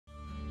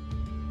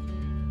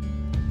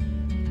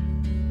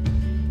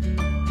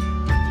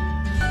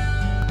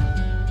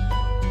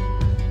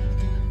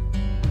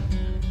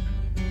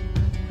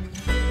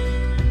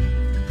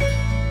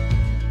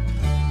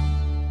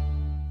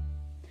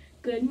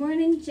Good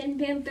morning, Chin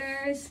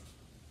Panthers!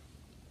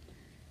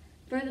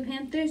 For the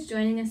Panthers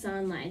joining us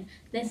online,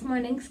 this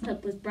morning's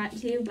clip was brought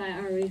to you by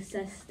our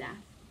recess staff.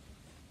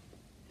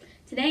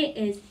 Today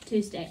is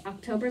Tuesday,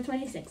 October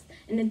 26th,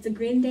 and it's a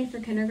green day for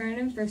kindergarten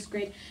and first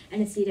grade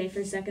and a C day for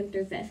 2nd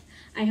through 5th.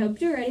 I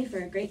hope you're ready for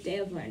a great day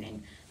of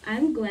learning.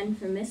 I'm Gwen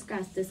from Miss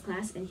Grosta's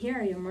class, and here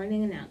are your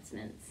morning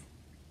announcements.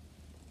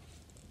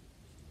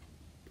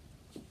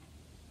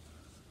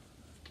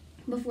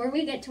 Before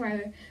we get to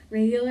our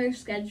regular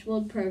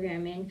scheduled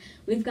programming,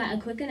 we've got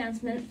a quick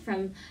announcement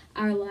from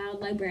our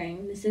loud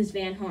librarian, Mrs.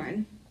 Van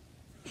Horn.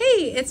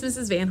 Hey, it's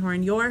Mrs. Van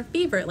Horn, your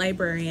favorite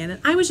librarian,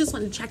 and I was just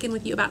wanting to check in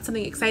with you about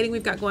something exciting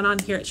we've got going on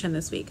here at Chin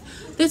this week.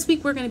 This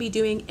week we're going to be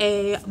doing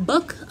a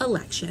book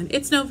election.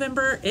 It's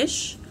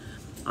November-ish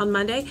on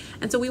Monday,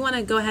 and so we want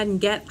to go ahead and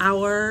get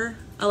our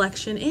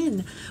election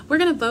in. We're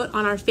going to vote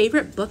on our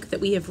favorite book that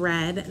we have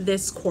read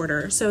this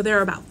quarter. So there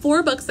are about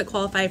 4 books that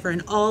qualify for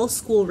an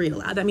all-school read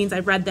aloud. That means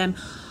I've read them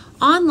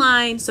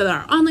online so that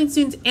our online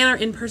students and our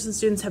in-person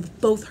students have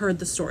both heard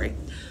the story.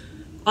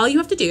 All you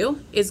have to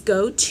do is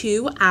go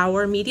to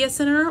our Media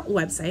Center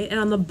website, and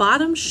on the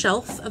bottom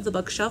shelf of the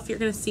bookshelf, you're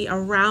going to see a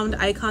round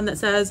icon that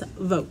says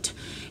vote.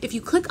 If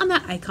you click on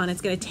that icon, it's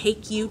going to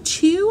take you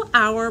to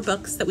our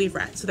books that we've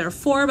read. So there are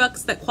 4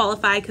 books that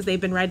qualify because they've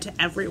been read to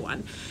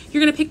everyone.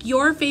 You're going to pick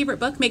your favorite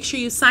book. Make sure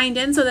you signed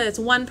in so that it's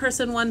one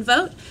person, one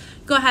vote.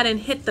 Go ahead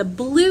and hit the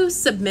blue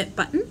submit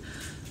button.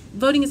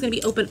 Voting is going to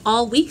be open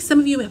all week. Some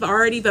of you have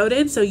already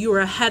voted, so you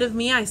were ahead of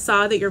me. I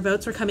saw that your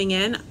votes were coming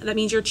in. That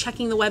means you're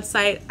checking the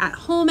website at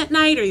home at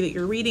night, or that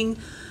you're reading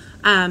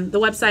the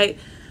website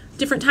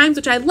different times,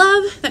 which I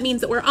love. That means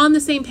that we're on the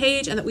same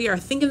page and that we are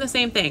thinking the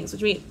same things,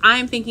 which means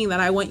I'm thinking that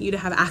I want you to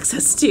have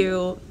access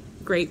to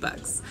great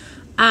books.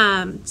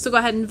 So go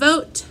ahead and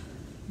vote.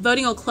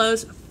 Voting will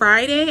close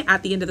Friday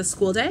at the end of the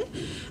school day.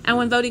 And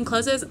when voting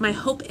closes, my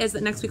hope is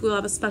that next week we'll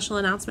have a special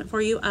announcement for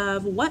you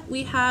of what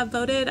we have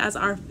voted as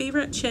our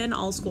favorite Chin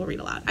all-school read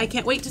aloud. I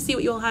can't wait to see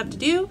what you'll have to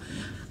do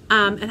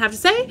and have to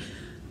say.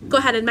 Go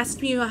ahead and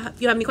message me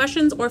if you have any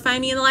questions, or find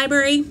me in the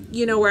library.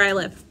 You know where I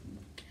live.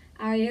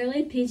 Our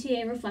yearly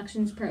PTA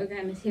Reflections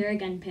program is here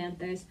again,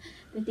 Panthers.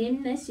 The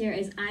theme this year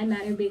is I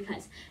Matter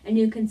Because, and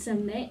you can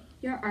submit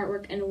your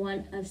artwork in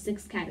one of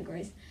 6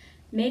 categories.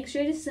 Make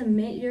sure to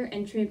submit your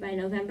entry by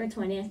November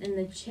 20th in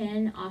the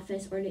Chin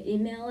office, or to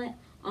email it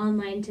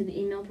online to the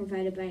email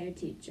provided by your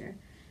teacher.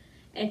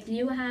 If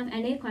you have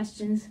any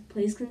questions,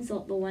 please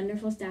consult the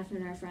wonderful staff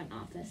in our front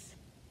office.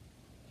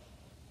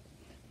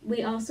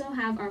 We also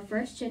have our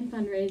first Chin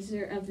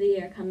fundraiser of the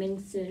year coming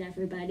soon,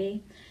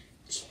 everybody.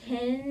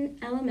 Chin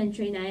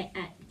Elementary Night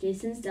at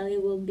Jason's Deli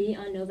will be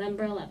on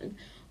November 11th.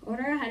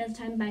 Order ahead of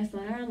time by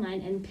phone or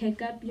online and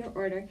pick up your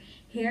order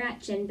here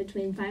at Chin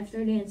between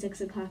 5:30 and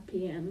 6 o'clock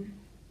p.m.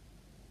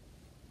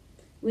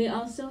 We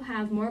also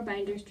have more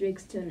binder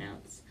streaks to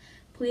announce.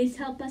 Please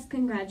help us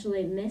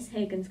congratulate Miss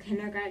Hagen's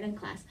kindergarten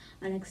class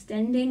on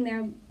extending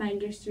their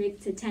binder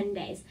streak to 10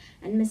 days,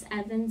 and Miss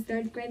Evans'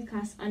 3rd grade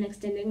class on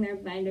extending their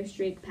binder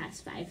streak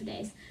past 5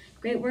 days.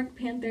 Great work,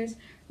 Panthers.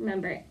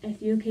 Remember,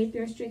 if you keep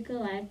your streak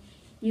alive,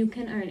 you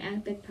can earn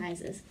epic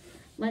prizes.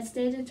 Let's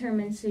stay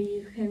determined so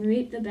you can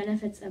reap the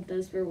benefits of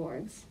those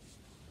rewards.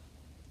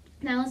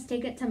 Now let's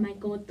take it to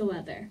Michael with the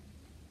weather.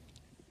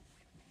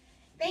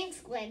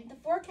 Thanks, Gwen. The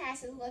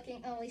forecast is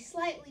looking only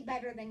slightly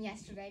better than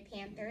yesterday,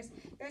 Panthers.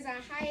 There's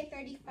a high of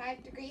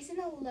 35 degrees and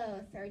a low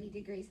of 30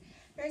 degrees.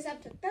 There's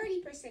up to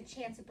 30%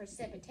 chance of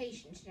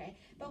precipitation today,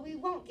 but we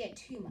won't get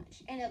too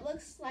much, and it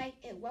looks like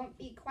it won't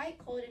be quite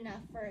cold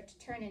enough for it to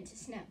turn into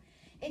snow.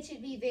 It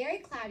should be very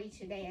cloudy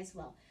today as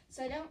well,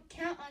 so don't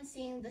count on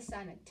seeing the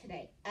sun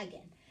today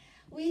again.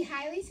 We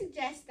highly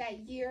suggest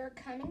that you're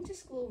coming to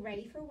school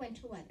ready for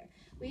winter weather.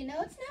 We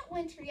know it's not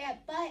winter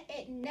yet, but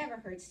it never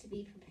hurts to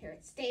be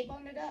prepared. Stay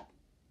bundled up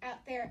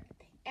out there,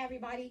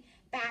 everybody.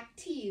 Back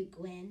to you,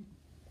 Gwen.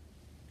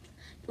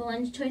 The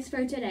lunch choice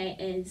for today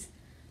is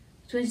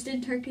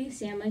twisted turkey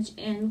sandwich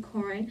and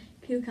corn,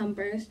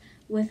 cucumbers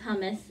with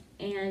hummus,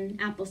 and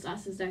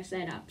applesauce as our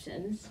side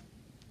options.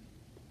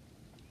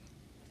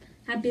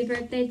 Happy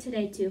birthday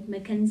today to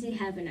Mackenzie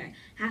Heavener.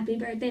 Happy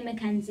birthday,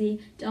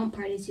 Mackenzie. Don't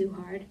party too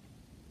hard.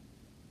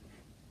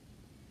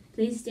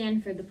 Please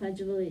stand for the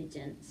Pledge of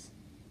Allegiance.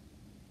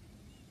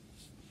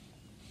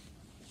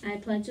 I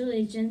pledge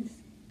allegiance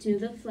to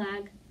the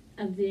flag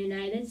of the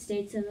United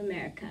States of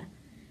America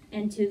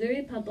and to the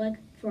republic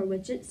for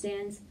which it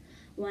stands,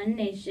 one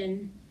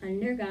nation,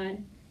 under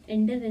God,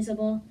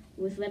 indivisible,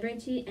 with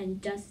liberty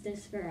and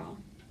justice for all.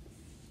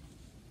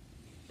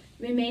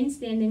 Remain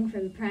standing for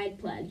the Pride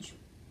Pledge.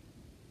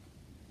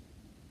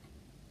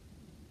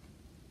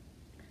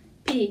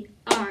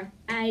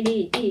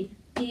 P-R-I-D-E,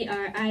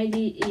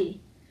 P-R-I-D-E.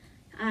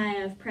 I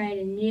have pride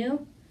in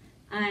you,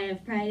 I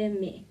have pride in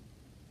me.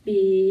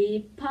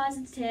 Be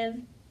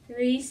positive,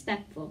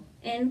 respectful,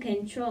 in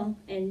control,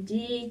 and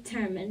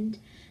determined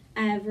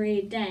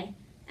every day,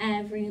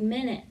 every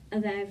minute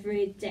of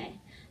every day.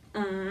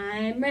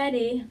 I'm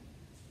ready.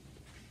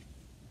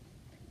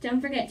 Don't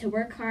forget to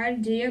work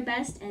hard, do your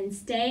best, and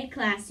stay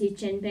classy,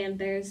 Chin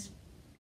Panthers.